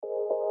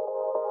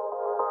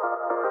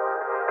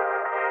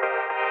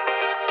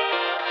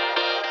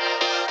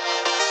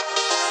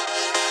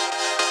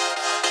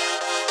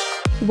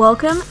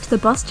Welcome to the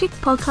Boss Chick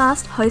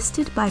podcast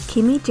hosted by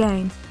Kimmy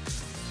Jane.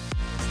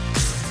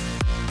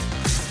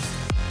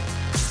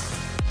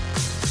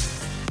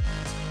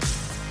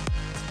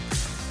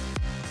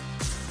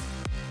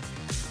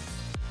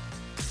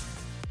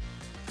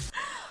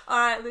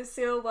 Alright,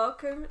 Lucille,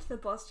 welcome to the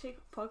Boss Chick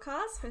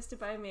podcast hosted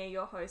by me,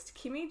 your host,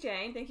 Kimmy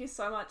Jane. Thank you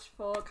so much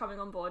for coming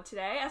on board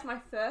today as my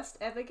first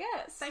ever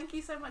guest. Thank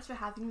you so much for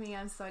having me.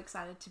 I'm so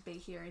excited to be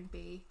here and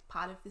be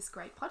part of this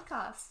great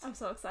podcast. I'm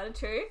so excited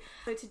too.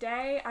 So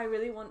today I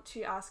really want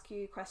to ask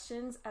you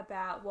questions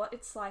about what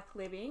it's like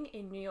living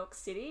in New York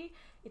City.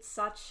 It's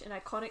such an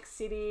iconic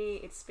city.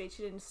 It's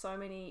featured in so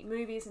many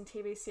movies and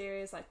TV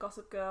series like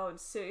Gossip Girl and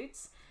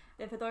Suits.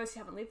 And for those who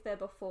haven't lived there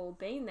before,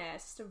 been there,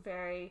 it's just a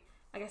very,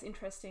 I guess,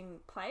 interesting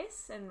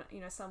place, and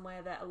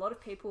somewhere that a lot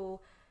of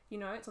people,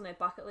 it's on their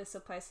bucket list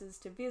of places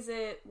to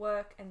visit,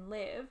 work and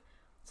live.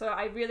 So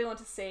I really want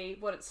to see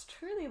what it's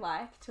truly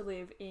like to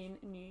live in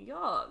New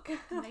York.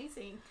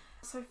 Amazing.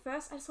 So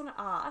first I just want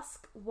to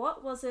ask,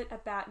 what was it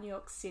about New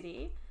York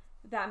City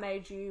that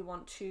made you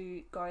want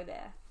to go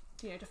there,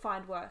 to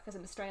find work as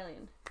an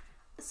Australian?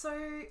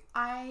 So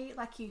I,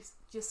 like you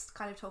just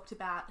kind of talked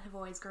about, have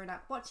always grown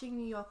up watching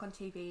New York on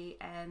TV,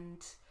 and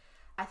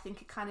I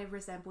think it kind of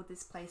resembled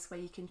this place where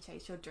you can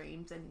chase your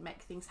dreams and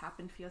make things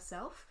happen for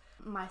yourself.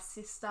 My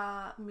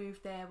sister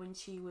moved there when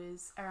she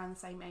was around the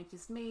same age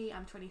as me.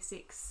 I'm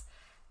 26,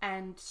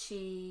 and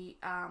she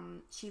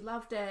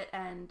loved it,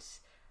 and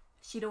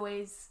she'd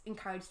always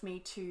encouraged me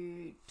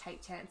to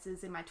take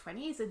chances in my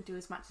 20s and do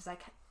as much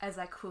as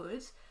I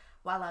could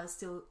while I was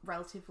still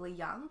relatively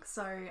young.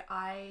 So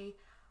I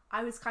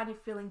was kind of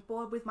feeling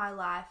bored with my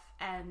life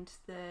and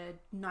the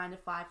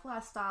 9-to-5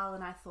 lifestyle,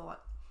 and I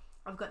thought,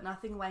 I've got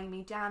nothing weighing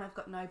me down. I've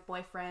got no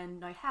boyfriend,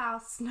 no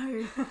house,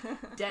 no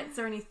debts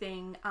or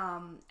anything,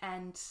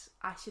 and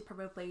I should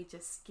probably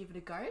just give it a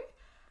go.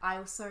 I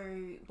also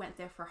went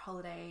there for a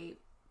holiday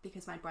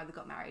because my brother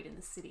got married in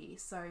the city,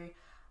 so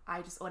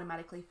I just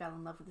automatically fell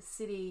in love with the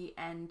city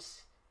and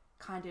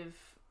kind of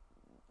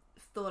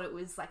thought it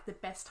was like the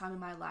best time in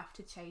my life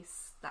to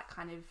chase that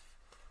kind of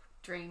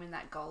dream and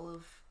that goal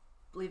of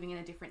living in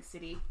a different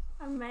city.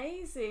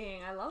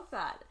 Amazing. I love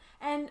that.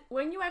 And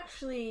when you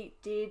actually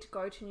did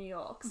go to New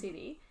York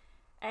City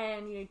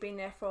and you'd been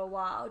there for a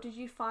while, did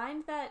you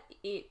find that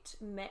it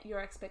met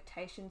your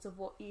expectations of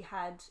what you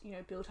had,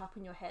 built up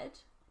in your head?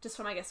 Just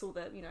from, I guess, all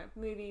the,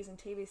 movies and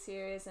TV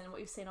series and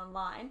what you've seen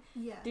online.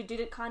 Yeah. Did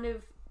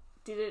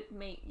it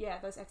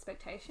meet, those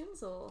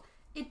expectations, or?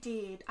 It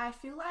did. I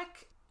feel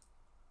like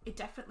it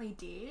definitely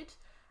did.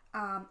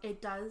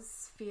 It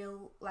does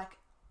feel like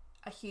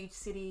a huge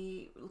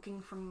city looking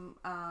from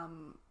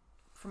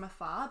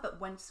afar,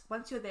 but once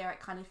you're there, it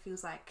kind of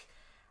feels like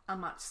a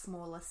much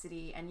smaller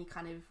city, and you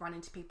kind of run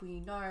into people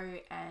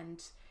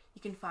and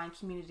you can find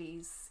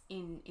communities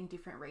in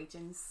different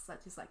regions,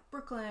 such as like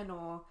Brooklyn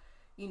or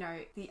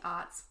the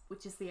arts,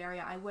 which is the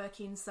area I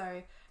work in.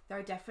 So there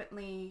are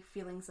definitely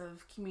feelings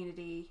of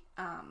community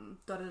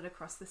dotted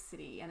across the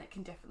city, and it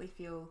can definitely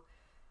feel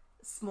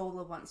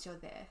smaller once you're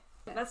there.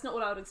 Yeah. That's not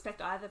what I would expect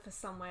either for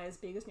somewhere as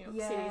big as New York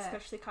City,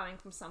 especially coming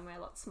from somewhere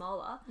a lot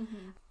smaller.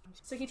 Mm-hmm.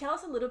 So can you tell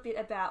us a little bit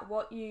about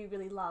what you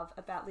really love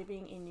about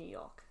living in New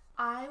York?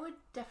 I would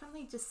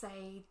definitely just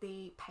say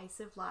the pace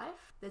of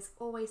life. There's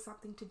always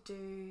something to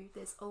do.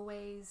 There's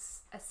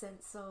always a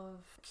sense of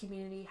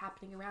community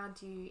happening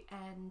around you,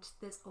 and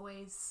there's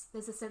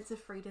a sense of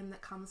freedom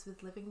that comes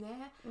with living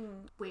there,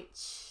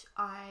 which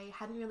I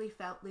hadn't really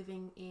felt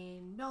living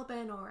in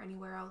Melbourne or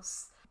anywhere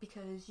else,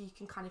 because you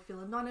can kind of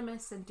feel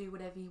anonymous and do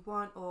whatever you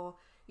want, or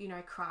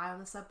cry on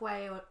the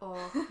subway, or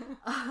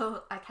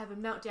like have a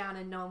meltdown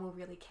and no one will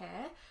really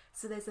care.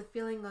 So there's a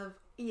feeling of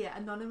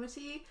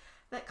anonymity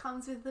that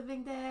comes with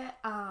living there.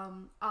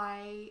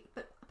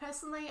 But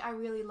personally, I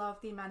really love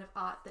the amount of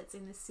art that's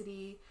in the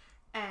city,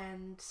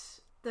 and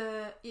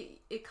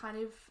it kind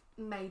of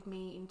made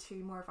me into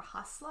more of a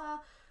hustler,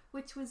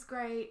 which was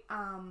great.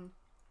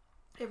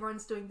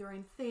 Everyone's doing their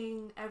own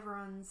thing.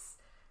 Everyone's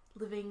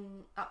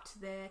living up to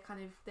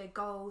their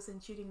goals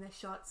and shooting their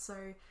shots. So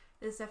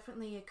there's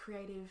definitely a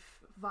creative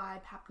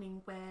vibe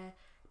happening where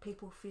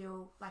people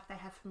feel like they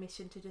have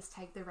permission to just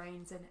take the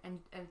reins and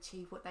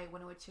achieve what they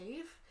want to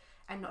achieve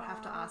and not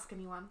have to ask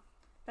anyone.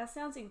 That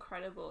sounds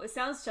incredible. It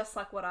sounds just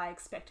like what I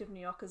expect of New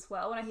York as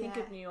well. When I think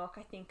of New York,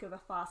 I think of a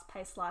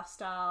fast-paced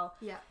lifestyle.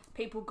 Yeah.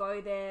 People go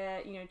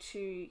there,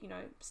 to,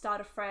 start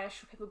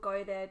afresh. People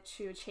go there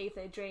to achieve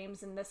their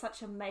dreams, and there's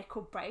such a make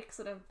or break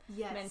sort of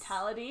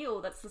mentality,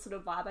 or that's the sort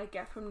of vibe I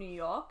get from New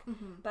York.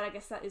 Mm-hmm. But I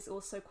guess that is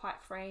also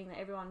quite freeing, that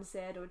everyone's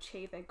there to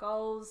achieve their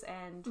goals,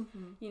 and,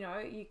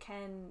 you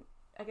can,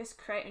 I guess,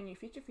 create a new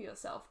future for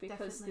yourself,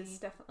 because there's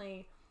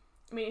definitely,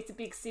 it's a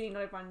big city,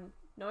 not everyone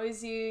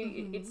knows you.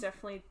 Mm-hmm. It's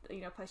definitely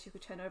a place you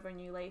could turn over a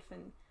new leaf,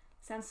 and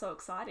sounds so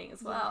exciting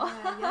as well.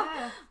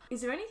 Yeah.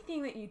 Is there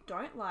anything that you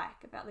don't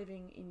like about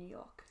living in New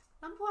York?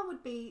 Number one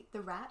would be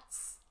the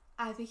rats.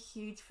 I have a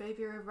huge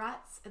phobia of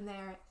rats, and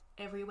they're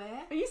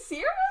everywhere. Are you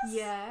serious?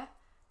 Yeah.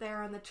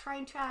 They're on the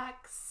train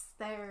tracks,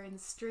 they're in the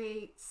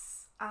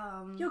streets.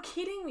 You're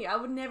kidding me. I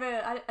would never,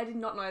 I did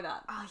not know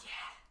that. Oh,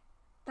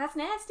 yeah. That's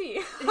nasty.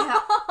 Yeah.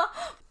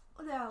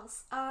 What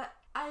else?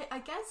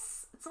 I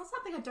guess it's not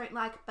something I don't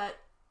like, but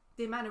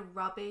the amount of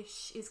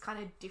rubbish is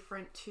kind of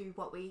different to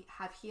what we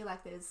have here.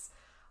 Like, there's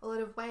a lot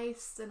of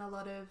waste and a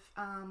lot of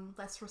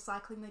less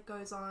recycling that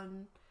goes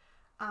on,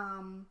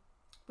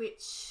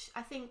 which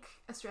I think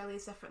Australia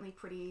is definitely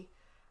pretty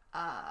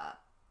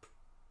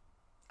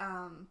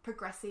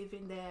progressive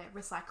in their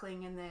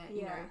recycling and their,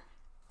 you know,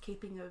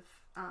 keeping of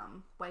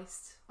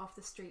waste off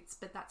the streets.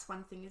 But that's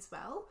one thing as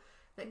well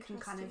that can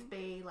kind of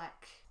be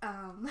like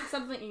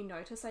something you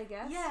notice, I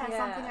guess. Yeah,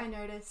 something I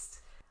noticed.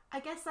 I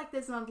guess like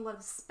there's not a lot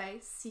of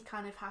space. You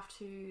kind of have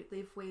to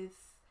live with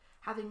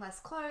having less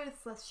clothes,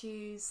 less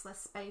shoes, less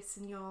space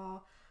in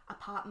your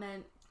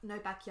apartment, no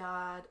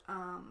backyard.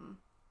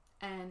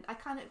 And I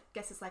kind of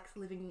guess it's like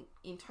living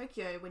in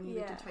Tokyo. When you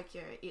lived in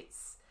Tokyo,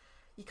 it's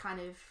you kind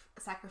of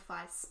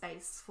sacrifice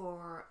space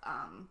for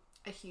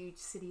a huge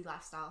city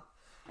lifestyle.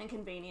 And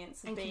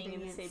convenience of being in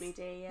the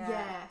CBD.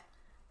 Yeah.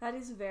 That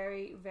is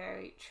very,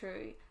 very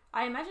true.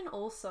 I imagine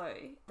also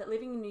that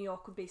living in New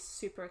York would be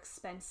super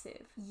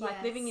expensive. Yes.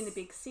 Like living in a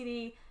big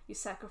city, you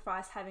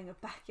sacrifice having a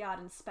backyard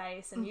and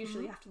space, and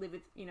usually you have to live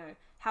with, you know,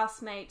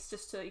 housemates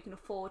just so you can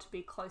afford to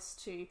be close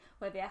to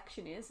where the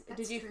action is.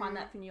 That's Did you true. find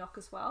that for New York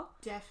as well?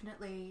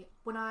 Definitely.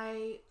 When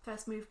I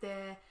first moved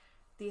there,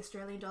 the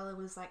Australian dollar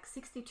was like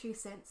 62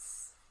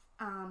 cents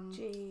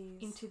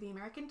into the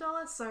American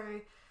dollar.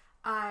 So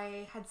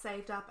I had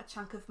saved up a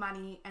chunk of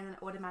money and then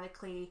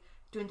automatically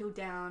dwindled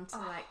down to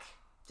like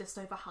just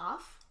over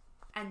half.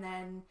 And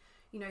then,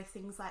 you know,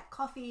 things like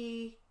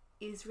coffee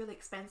is really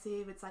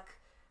expensive. It's like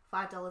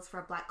 $5 for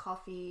a black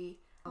coffee.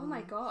 Oh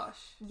my gosh.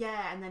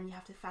 Yeah, and then you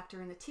have to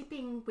factor in the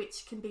tipping,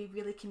 which can be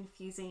really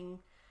confusing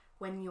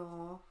when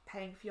you're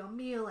paying for your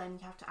meal, and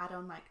you have to add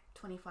on like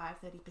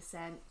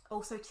 25-30%.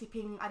 Also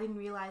tipping, I didn't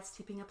realise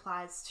tipping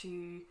applies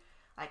to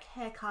like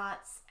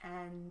haircuts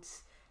and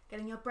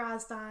getting your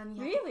brows done.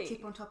 You have to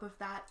tip on top of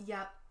that.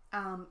 Yep.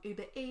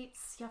 Uber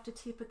Eats, you have to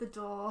tip at the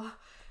door.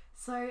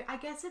 So I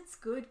guess it's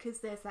good because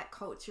there's that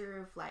culture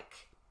of like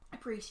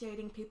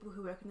appreciating people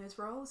who work in those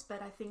roles.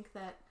 But I think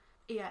that,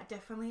 yeah, it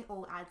definitely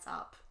all adds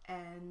up.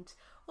 And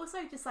also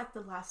just like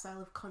the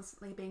lifestyle of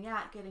constantly being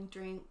out, getting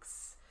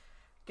drinks,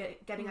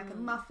 getting like a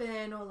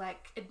muffin or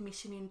like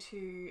admission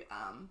into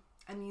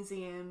a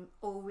museum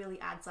all really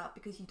adds up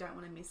because you don't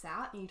want to miss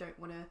out and you don't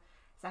want to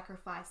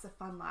sacrifice a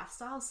fun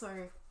lifestyle.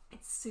 So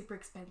it's super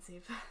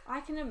expensive.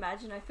 I can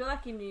imagine. I feel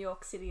like in New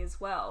York City as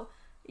well,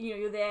 you know,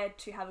 you're there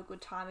to have a good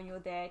time and you're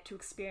there to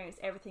experience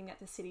everything that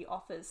the city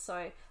offers.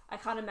 So I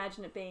can't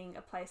imagine it being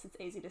a place that's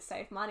easy to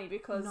save money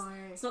because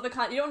it's not the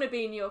kind, you don't want to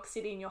be in New York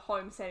City in your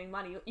home saving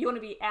money. You want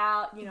to be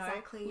out, you know,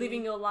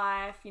 living your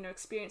life, you know,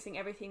 experiencing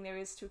everything there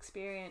is to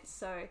experience.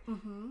 So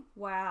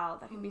wow,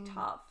 that can be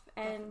tough.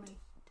 And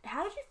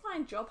how did you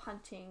find job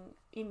hunting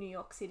in New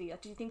York City?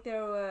 Like, do you think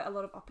there were a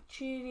lot of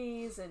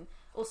opportunities? And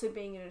also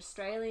being an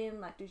Australian,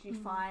 like, did you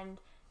find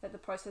that the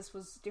process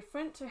was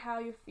different to how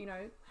you've, you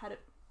know, had it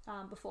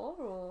before?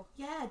 Or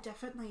yeah,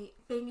 definitely.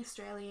 Being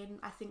Australian,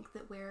 I think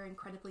that we're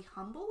incredibly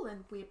humble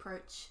and we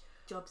approach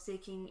job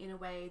seeking in a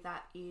way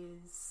that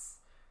is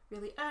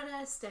really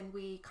earnest, and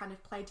we kind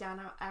of play down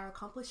our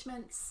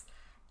accomplishments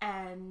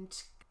and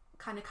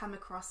kind of come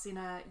across in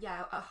a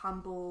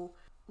humble,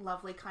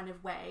 lovely kind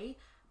of way.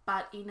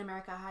 But in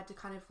America, I had to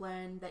kind of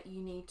learn that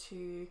you need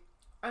to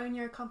own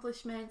your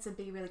accomplishments and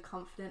be really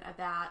confident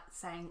about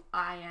saying,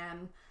 I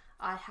am,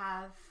 I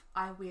have,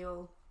 I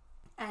will.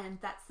 And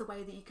that's the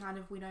way that you kind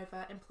of win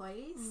over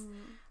employees.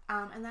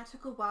 And that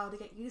took a while to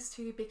get used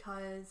to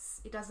because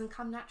it doesn't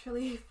come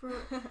naturally for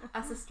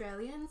us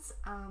Australians.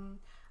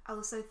 I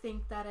also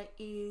think that it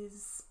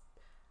is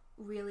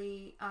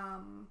really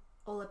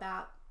all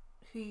about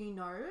who you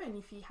know. And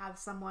if you have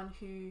someone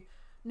who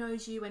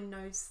knows you and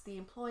knows the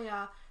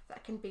employer,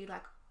 that can be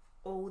like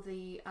all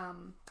the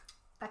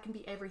that can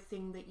be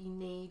everything that you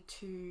need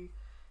to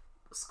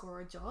score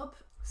a job.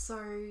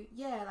 So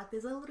yeah, like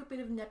there's a little bit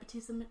of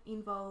nepotism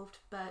involved,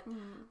 but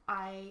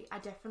I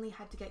definitely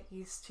had to get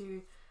used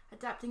to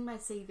adapting my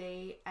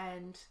CV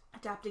and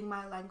adapting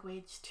my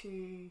language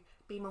to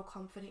be more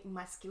confident in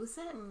my skill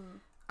set.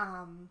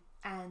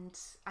 And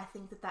I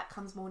think that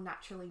comes more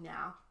naturally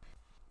now.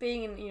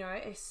 Being in, you know,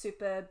 a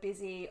super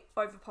busy,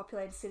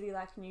 overpopulated city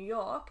like New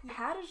York,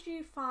 how did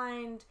you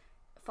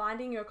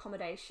finding your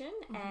accommodation,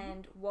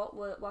 and what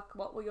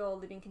were your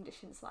living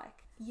conditions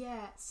like?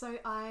 Yeah, so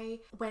I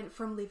went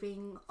from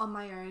living on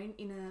my own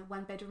in a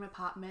 1-bedroom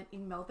apartment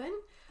in Melbourne,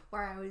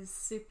 where I was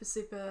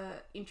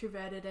super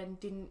introverted and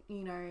didn't,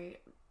 you know,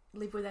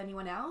 live with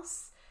anyone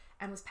else,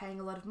 and was paying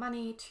a lot of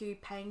money, to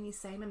paying the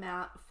same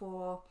amount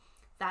for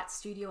that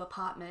studio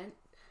apartment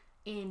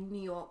in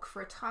New York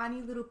for a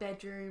tiny little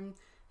bedroom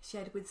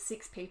shared with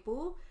 6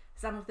 people,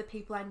 some of the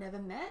people I never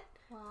met.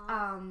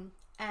 Wow.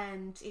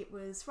 And it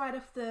was right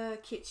off the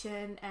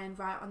kitchen and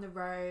right on the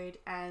road,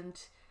 and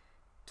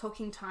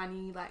talking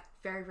tiny, like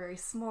very, very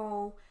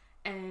small.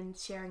 and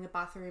sharing a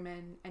bathroom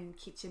and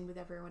kitchen with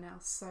everyone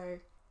else. So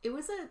it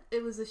was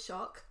a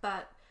shock,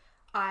 but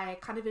I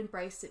kind of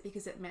embraced it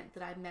because it meant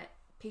that I met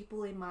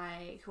people who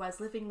I was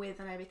living with,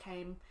 and I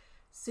became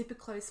super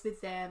close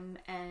with them,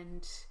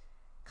 and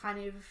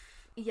kind of,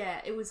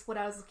 yeah, it was what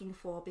I was looking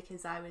for,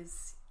 because I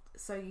was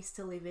so used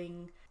to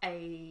living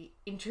a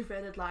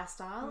introverted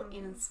lifestyle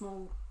in a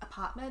small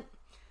apartment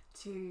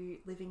to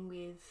living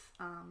with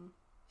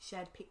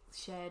shared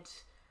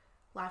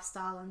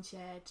lifestyle and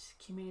shared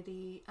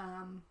community.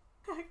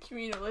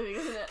 Communal living,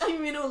 isn't it?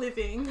 Communal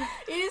living.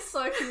 It is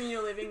so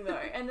communal living though,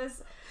 and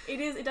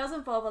it does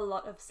involve a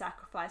lot of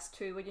sacrifice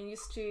too. When you're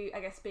used to,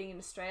 I guess, being in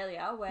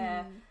Australia,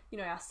 where you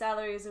know, our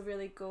salaries are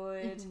really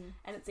good,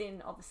 and it's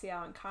in obviously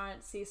our own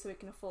currency, so we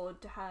can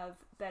afford to have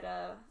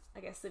better, I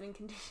guess, living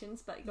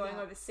conditions. But going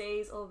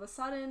overseas, all of a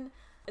sudden,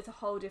 it's a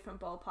whole different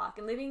ballpark.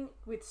 And living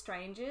with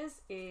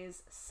strangers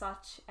is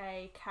such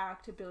a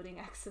character building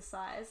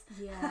exercise.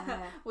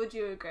 Yeah. Would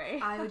you agree?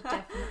 I would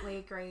definitely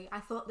agree. I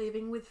thought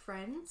living with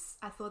friends,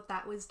 I thought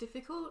that was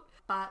difficult,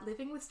 but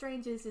living with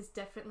strangers is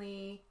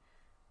definitely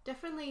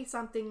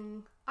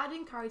something I'd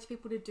encourage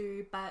people to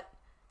do, but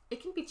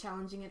it can be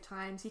challenging at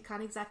times. You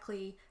can't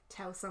exactly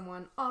tell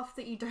someone off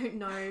that you don't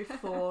know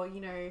for,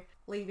 you know,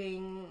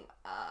 leaving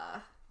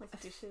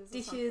like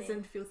dishes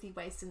and filthy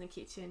waste in the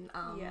kitchen.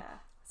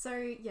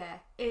 So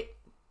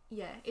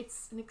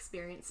it's an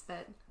experience,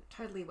 but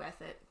totally worth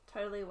it.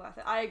 Totally worth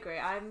it. I agree.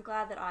 I'm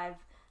glad that I've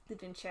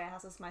lived in share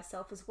houses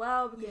myself as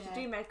well, because you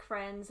do make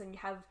friends and you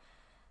have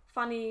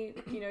funny,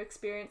 you know,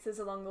 experiences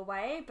along the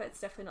way, but it's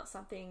definitely not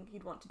something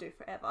you'd want to do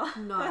forever.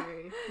 No.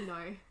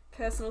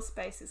 Personal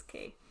space is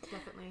key.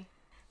 Definitely.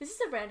 This is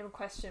a random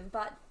question,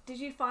 but did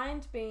you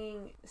find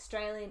being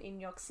Australian in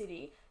New York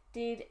City,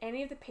 did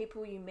any of the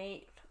people you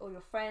meet or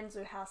your friends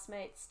or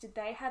housemates, did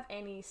they have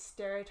any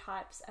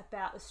stereotypes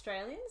about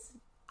Australians?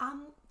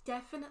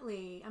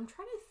 Definitely. I'm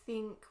trying to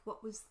think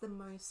what was the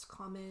most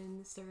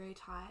common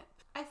stereotype.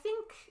 I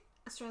think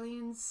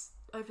Australians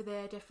over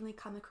there definitely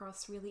come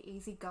across really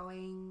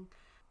easygoing.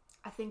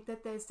 I think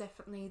that there's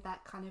definitely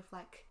that kind of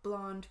like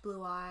blonde,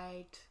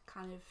 blue-eyed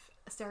kind of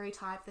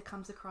stereotype that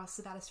comes across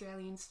about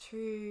Australians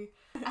too.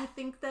 I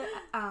think that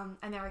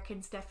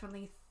Americans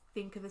definitely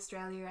think of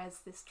Australia as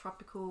this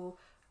tropical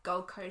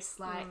Gold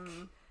Coast-like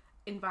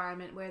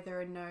environment where there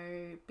are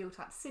no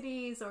built-up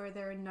cities or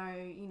there are no,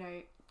 you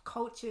know,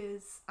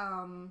 cultures.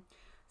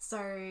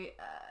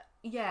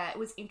 It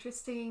was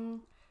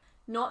interesting.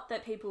 Not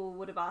that people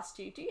would have asked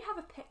you, do you have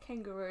a pet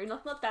kangaroo?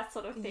 Not that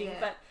sort of thing. Yeah.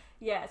 But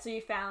yeah, so you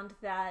found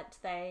that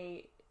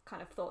they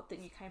kind of thought that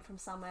you came from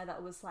somewhere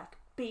that was like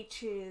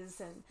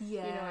beaches and, you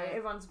know,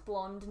 everyone's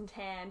blonde and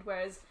tanned,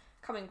 whereas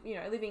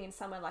living in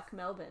somewhere like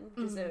Melbourne,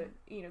 which is a,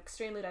 you know,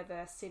 extremely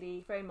diverse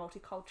city, very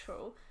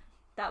multicultural,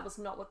 that was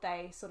not what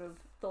they sort of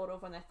thought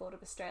of when they thought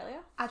of Australia?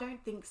 I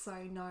don't think so,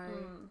 no.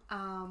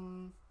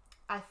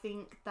 I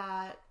think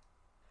that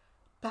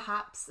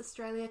perhaps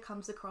Australia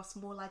comes across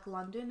more like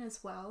London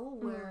as well,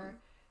 where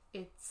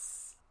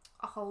it's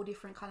a whole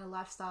different kind of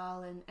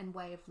lifestyle and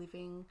way of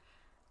living.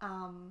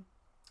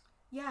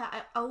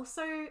 I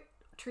also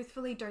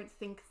truthfully don't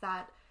think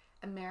that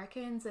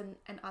Americans and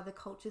other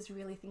cultures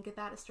really think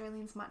about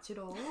Australians much at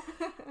all.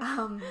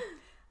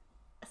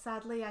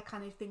 Sadly, I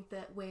kind of think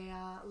that we're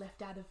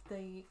left out of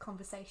the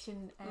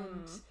conversation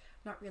and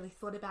not really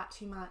thought about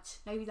too much.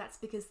 Maybe that's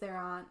because there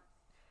aren't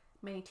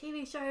many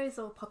TV shows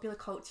or popular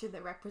culture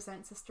that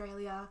represents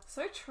Australia.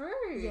 So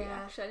true.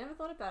 Yeah. Actually, I never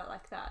thought about it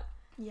like that.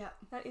 Yeah.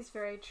 That is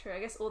very true. I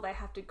guess all they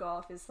have to go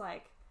off is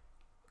like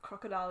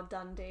Crocodile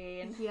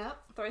Dundee and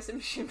throw some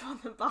shrimp on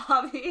the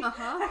barbie.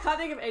 I can't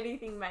think of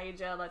anything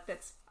major like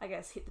that's, I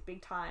guess, hit the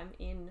big time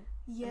in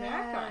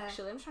America,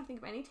 actually. I'm just trying to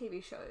think of any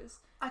TV shows.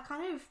 I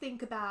kind of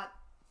think about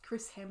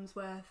Chris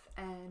Hemsworth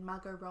and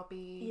Margot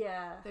Robbie.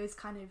 Yeah. Those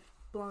kind of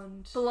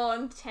blonde,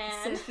 tan,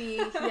 surfy,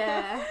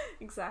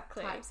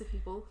 exactly, types of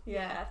people.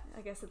 Yeah,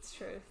 I guess it's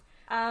true.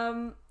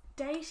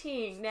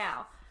 Dating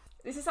now.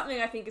 This is something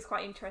I think is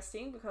quite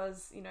interesting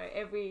because, you know,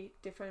 every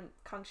different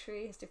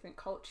country has different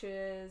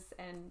cultures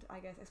and, I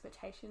guess,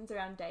 expectations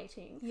around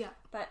dating. Yeah.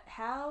 But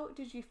how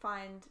do you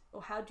find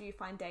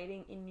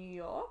dating in New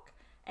York?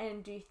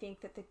 And do you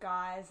think that the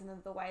guys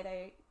and the way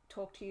they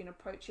talk to you and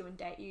approach you and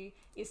date you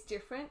is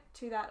different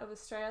to that of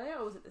Australia,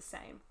 or is it the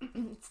same?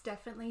 It's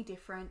definitely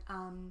different.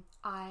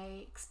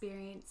 I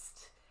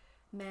experienced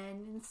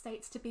men in the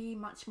States to be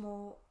much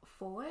more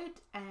forward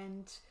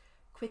and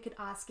quick at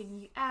asking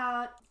you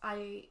out.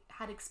 I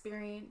had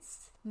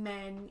experienced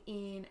men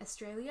in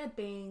Australia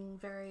being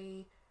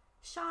very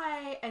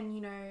shy and,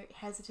 you know,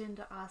 hesitant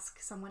to ask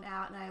someone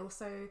out, and I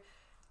also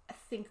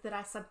think that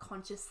I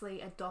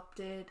subconsciously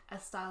adopted a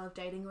style of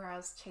dating where I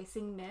was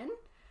chasing men.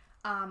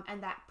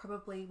 And that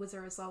probably was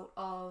a result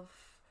of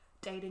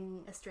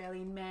dating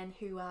Australian men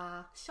who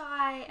are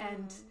shy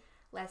and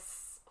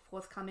less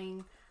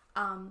forthcoming.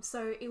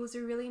 So it was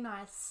a really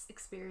nice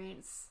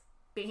experience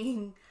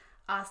being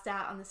asked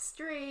out on the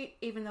street,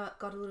 even though it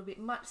got a little bit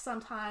much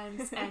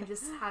sometimes, and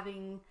just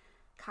having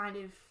kind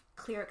of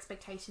clear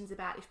expectations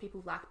about if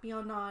people like me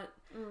or not.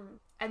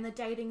 And the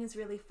dating is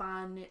really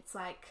fun. It's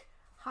like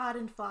hard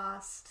and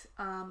fast.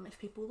 If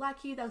people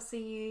like you, they'll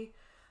see you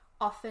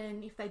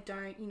often. If they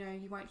don't,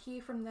 you won't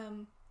hear from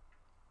them,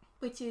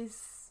 which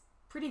is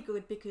pretty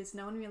good because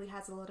no one really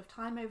has a lot of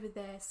time over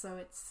there. So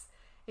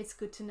it's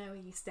good to know where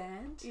you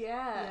stand.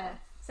 Yeah.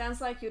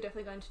 Sounds like you're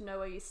definitely going to know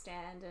where you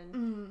stand,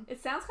 and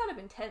it sounds kind of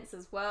intense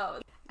as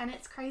well. And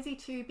it's crazy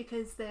too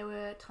because there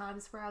were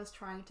times where I was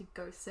trying to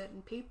ghost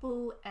certain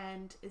people,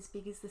 and as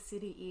big as the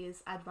city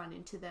is, I'd run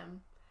into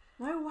them.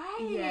 No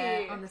way!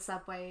 Yeah, on the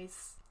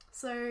subways.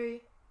 So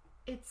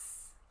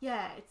it's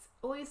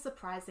always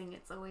surprising.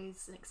 It's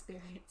always an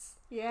experience.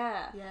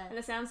 Yeah. Yeah. And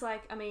it sounds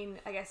like,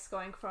 I guess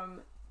going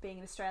from being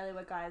in Australia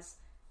where guys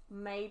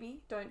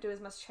maybe don't do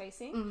as much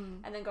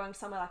chasing, and then going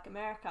somewhere like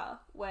America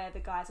where the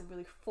guys are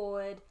really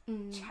forward,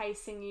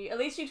 chasing you. At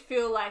least you'd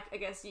feel like, I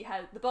guess, you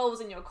had the ball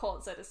was in your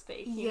court, so to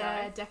speak. You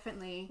know?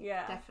 Definitely.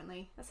 Yeah.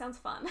 Definitely. That sounds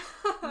fun.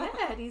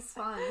 Yeah, it is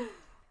fun.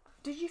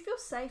 Did you feel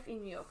safe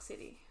in New York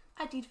City?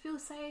 I did feel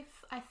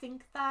safe. I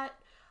think that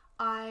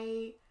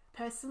I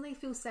personally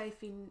feel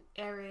safe in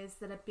areas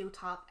that are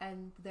built up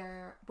and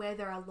where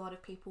there are a lot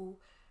of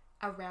people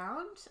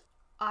around.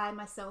 I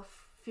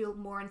myself feel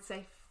more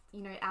unsafe,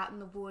 out in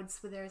the woods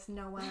where there is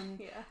no one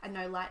and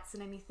no lights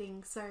and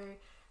anything. So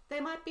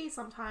there might be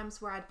some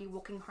times where I'd be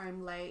walking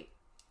home late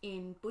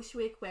in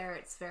Bushwick where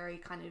it's very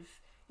kind of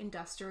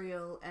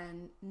industrial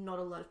and not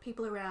a lot of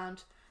people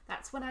around.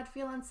 That's when I'd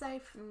feel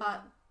unsafe.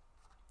 But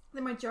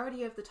the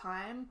majority of the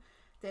time,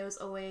 there was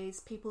always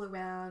people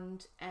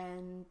around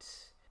and,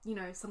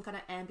 some kind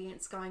of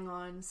ambience going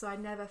on. So I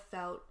never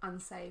felt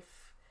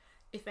unsafe.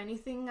 If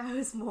anything, I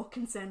was more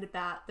concerned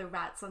about the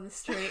rats on the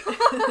street.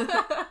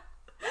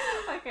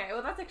 Okay,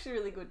 well that's actually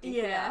really good to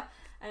hear.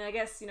 And I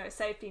guess,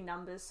 safety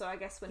numbers. So I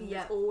guess when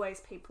there's always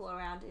people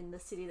around in the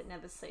city that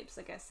never sleeps,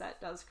 I guess that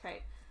does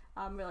create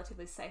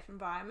relatively safe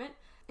environment.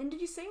 And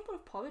did you see a lot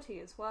of poverty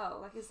as well?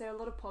 Like, is there a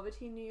lot of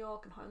poverty in New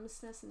York and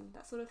homelessness and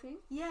that sort of thing?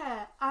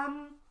 Yeah,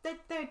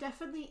 there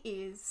definitely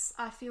is.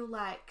 I feel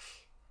like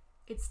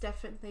it's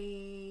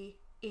definitely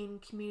in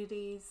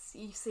communities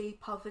you see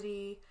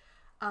poverty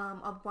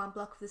on one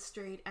block of the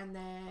street, and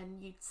then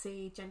you'd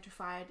see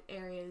gentrified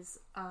areas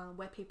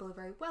where people are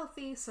very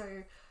wealthy.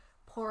 So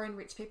poor and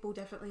rich people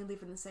definitely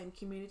live in the same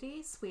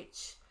communities,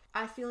 which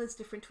I feel is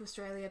different to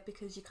Australia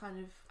because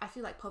I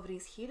feel like poverty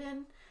is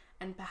hidden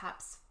and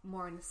perhaps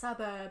more in the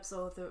suburbs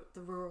or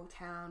the rural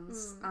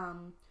towns.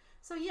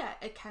 So yeah,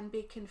 it can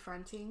be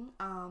confronting.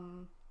 I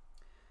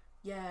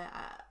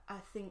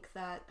think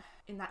that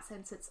in that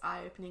sense it's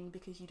eye-opening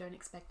because you don't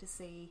expect to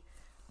see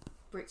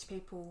rich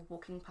people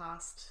walking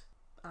past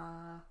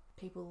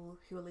people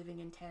who are living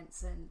in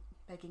tents and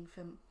begging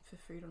for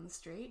food on the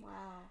street.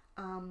 Wow.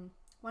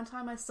 One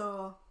time I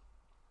saw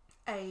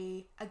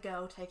a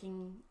girl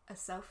taking a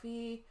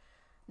selfie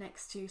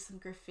next to some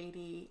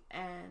graffiti,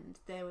 and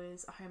there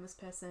was a homeless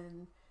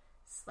person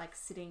like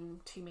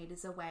sitting 2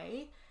 meters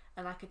away,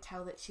 and I could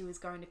tell that she was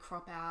going to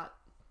crop out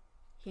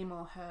him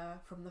or her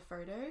from the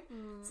photo.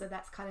 So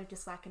that's kind of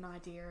just like an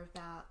idea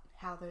about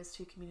how those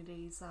two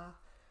communities are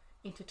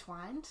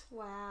intertwined.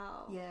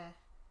 Wow.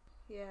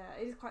 Yeah,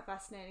 it is quite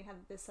fascinating how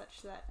there's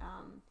such that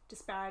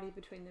disparity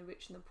between the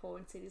rich and the poor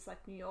in cities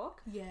like New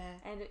York. Yeah.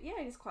 And it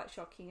is quite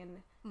shocking,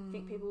 and I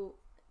think people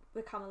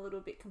become a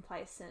little bit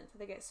complacent.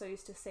 They get so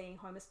used to seeing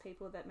homeless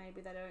people that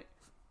maybe they're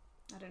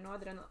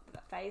not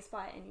that fazed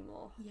by it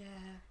anymore.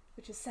 Yeah.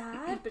 Which is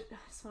sad, but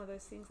it's one of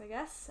those things, I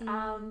guess.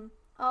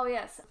 Oh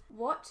yes,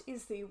 what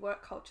is the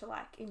work culture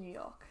like in New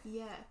York?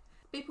 Yeah.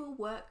 People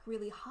work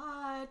really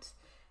hard.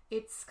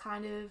 It's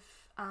kind of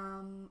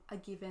a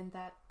given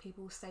that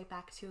people stay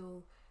back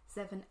till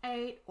 7,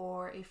 8,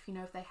 or if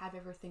they have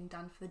everything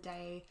done for the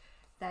day,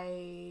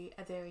 they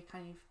are very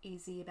kind of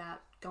easy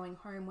about going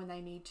home when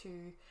they need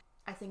to.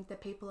 I think that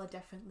people are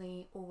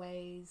definitely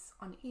always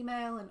on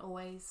email and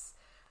always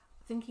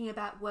thinking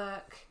about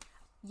work.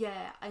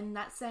 Yeah, in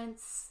that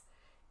sense,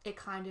 it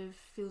kind of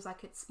feels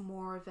like it's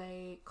more of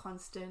a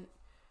constant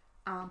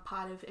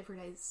part of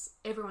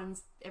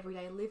everyone's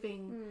everyday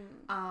living.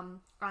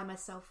 I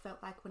myself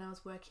felt like when I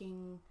was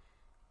working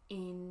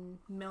in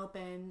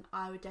Melbourne,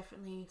 I would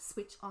definitely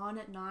switch on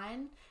at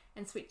 9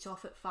 and switch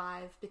off at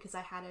 5 because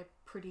I had a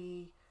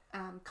pretty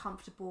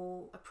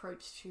comfortable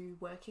approach to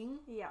working.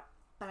 Yeah.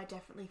 But I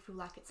definitely feel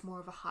like it's more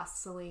of a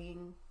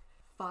hustling,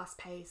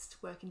 fast-paced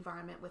work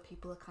environment where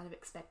people are kind of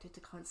expected to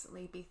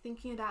constantly be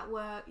thinking about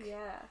work.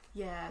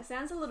 Yeah. It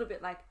sounds a little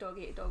bit like dog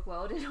eat dog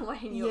world in a way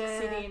in New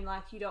York City, and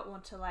like you don't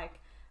want to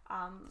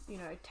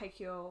take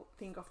your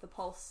finger off the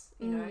pulse,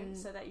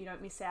 so that you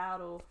don't miss out,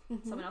 or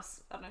someone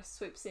else,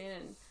 swoops in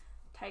and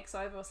takes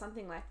over or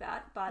something like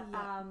that. But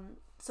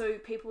so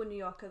people in New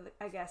York are,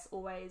 I guess,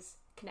 always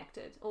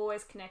connected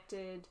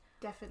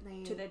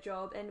definitely to their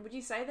job. And would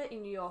you say that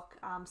in New York,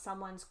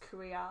 someone's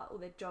career or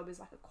their job is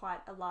like quite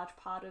a large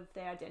part of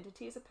their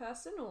identity as a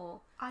person?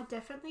 Or I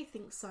definitely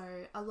think so.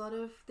 A lot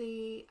of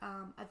the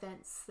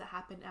events that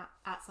happen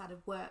outside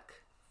of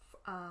work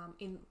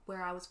in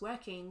where I was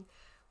working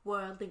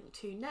were linked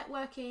to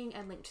networking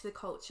and linked to the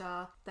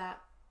culture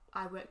that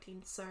I worked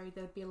in. So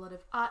there'd be a lot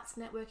of arts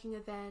networking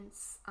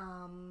events.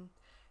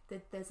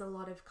 There's a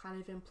lot of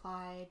kind of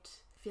implied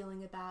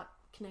feeling about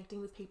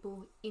connecting with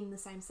people in the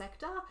same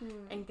sector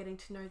and getting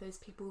to know those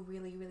people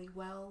really, really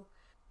well.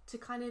 To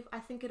kind of, I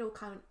think it all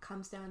kind of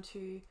comes down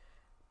to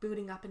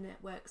building up a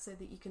network so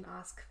that you can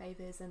ask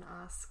favors and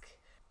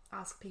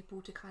ask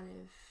people to kind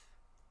of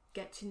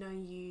get to know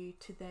you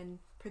to then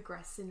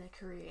progress in their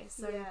career.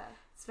 So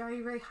it's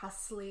very, very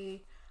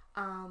hustly.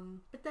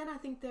 But then I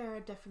think there are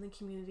definitely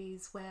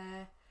communities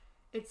where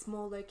it's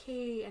more low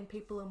key and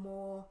people are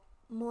more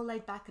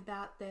laid back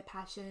about their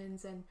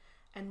passions and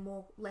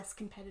less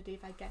competitive,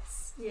 I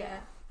guess. Yeah.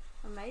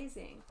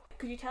 Amazing.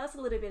 Could you tell us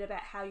a little bit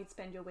about how you'd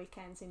spend your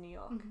weekends in New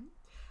York?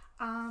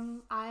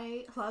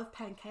 I love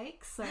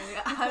pancakes, so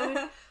I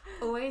would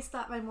always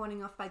start my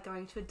morning off by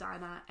going to a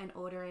diner and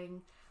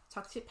ordering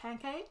chocolate chip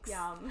pancakes.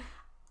 Yum.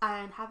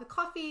 And have a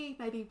coffee,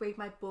 maybe read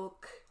my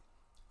book,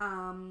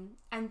 and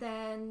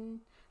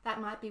then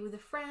that might be with a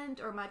friend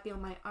or it might be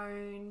on my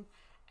own.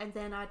 And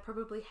then I'd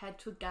probably head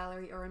to a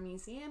gallery or a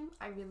museum.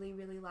 I really,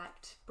 really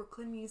liked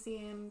Brooklyn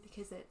Museum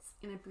because it's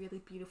in a really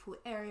beautiful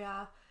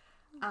area.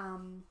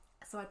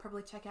 So I'd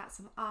probably check out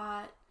some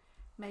art,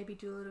 maybe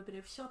do a little bit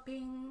of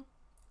shopping.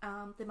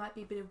 There might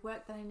be a bit of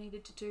work that I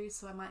needed to do,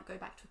 so I might go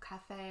back to a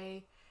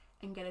cafe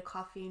and get a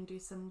coffee and do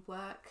some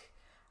work.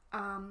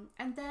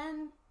 And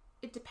then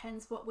it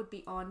depends what would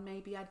be on.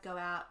 Maybe I'd go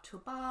out to a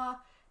bar.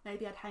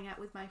 Maybe I'd hang out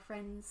with my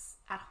friends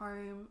at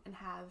home and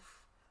have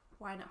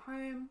wine at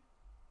home.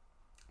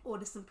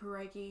 Order some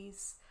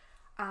pierogies.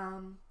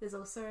 There's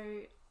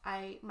also,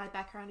 my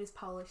background is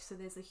Polish, so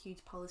there's a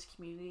huge Polish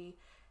community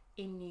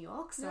in New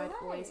York, so I'd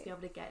always be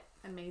able to get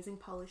amazing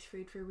Polish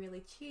food for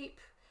really cheap.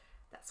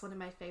 That's one of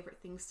my favourite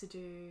things to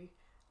do.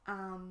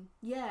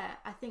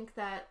 I think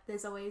that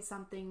there's always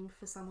something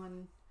for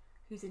someone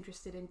who's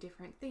interested in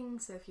different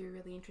things. So if you're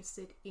really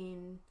interested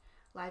in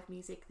live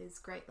music, there's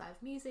great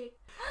live music.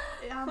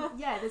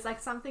 There's like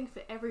something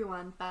for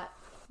everyone, but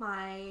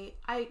I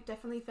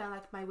definitely found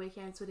like my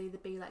weekends would either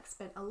be like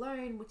spent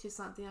alone, which is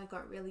something I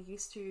got really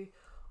used to,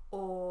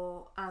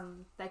 or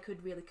they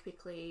could really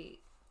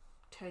quickly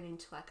turn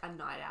into like a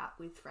night out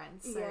with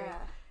friends. So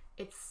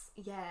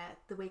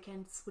the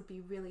weekends would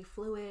be really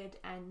fluid,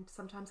 and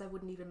sometimes I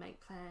wouldn't even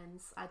make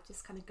plans. I'd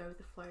just kind of go with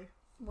the flow.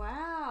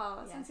 Wow,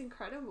 that sounds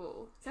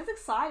incredible. Sounds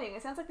exciting.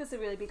 It sounds like there's a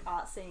really big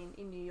art scene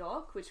in New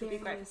York, which would be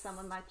great for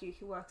someone like you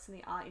who works in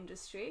the art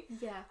industry.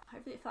 Yeah.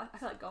 Hopefully, I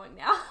feel like going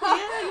now.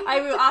 Yeah,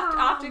 I will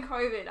after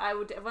COVID. I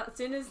will. As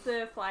soon as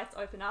the flights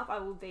open up, I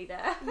will be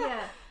there.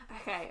 Yeah.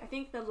 Okay. I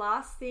think the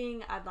last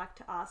thing I'd like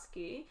to ask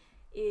you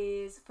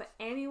is for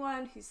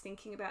anyone who's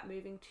thinking about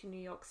moving to New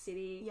York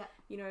City,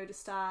 to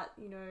start,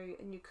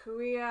 a new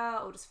career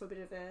or just for a bit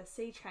of a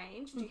sea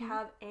change. Do you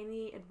have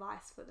any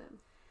advice for them?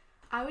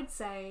 I would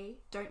say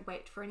don't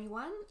wait for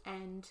anyone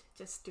and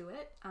just do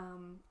it.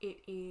 It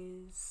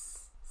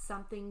is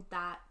something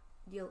that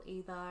you'll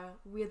either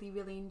really,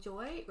 really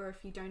enjoy, or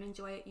if you don't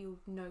enjoy it, you'll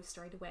know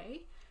straight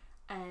away.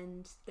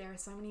 And there are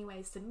so many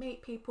ways to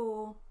meet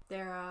people.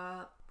 There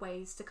are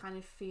ways to kind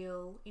of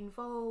feel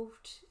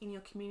involved in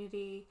your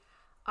community.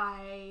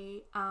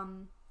 I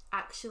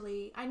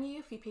knew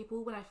a few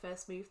people when I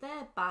first moved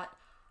there, but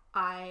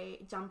I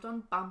jumped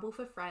on Bumble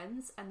for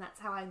Friends, and that's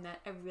how I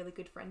met a really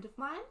good friend of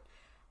mine.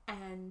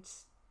 And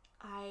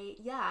I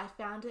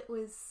found it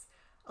was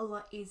a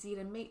lot easier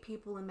to meet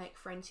people and make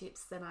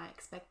friendships than I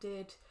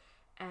expected,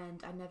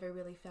 and I never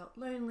really felt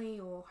lonely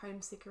or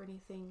homesick or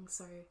anything.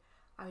 So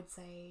I would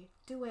say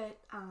do it.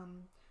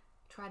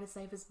 Try to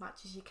save as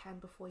much as you can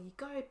before you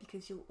go,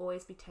 because you'll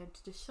always be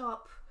tempted to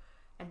shop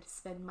and to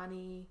spend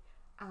money.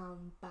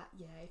 But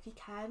yeah, if you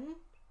can,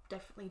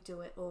 definitely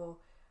do it. Or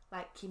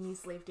like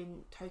Kimmy's lived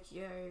in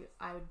Tokyo,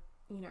 I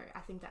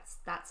think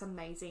that's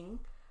amazing.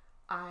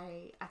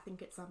 I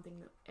think it's something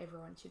that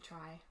everyone should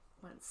try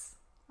once.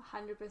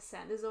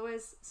 100%. There's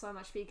always so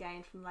much to be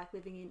gained from like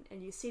living in a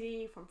new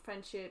city, from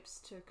friendships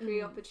to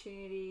career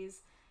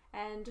opportunities,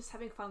 and just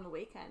having fun on the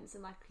weekends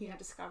and like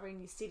discovering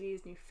new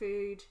cities, new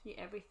food, new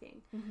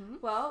everything.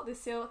 Well,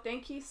 Lucille,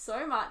 thank you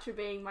so much for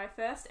being my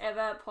first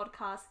ever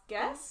podcast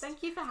guest.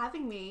 Thank you for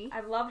having me.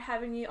 I've loved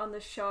having you on the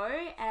show,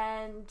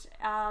 and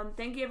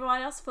thank you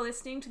everyone else for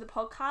listening to the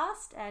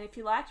podcast. And if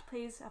you liked,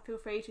 please feel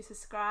free to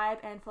subscribe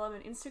and follow me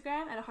on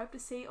Instagram, and I hope to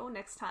see you all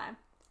next time.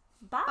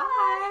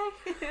 Bye.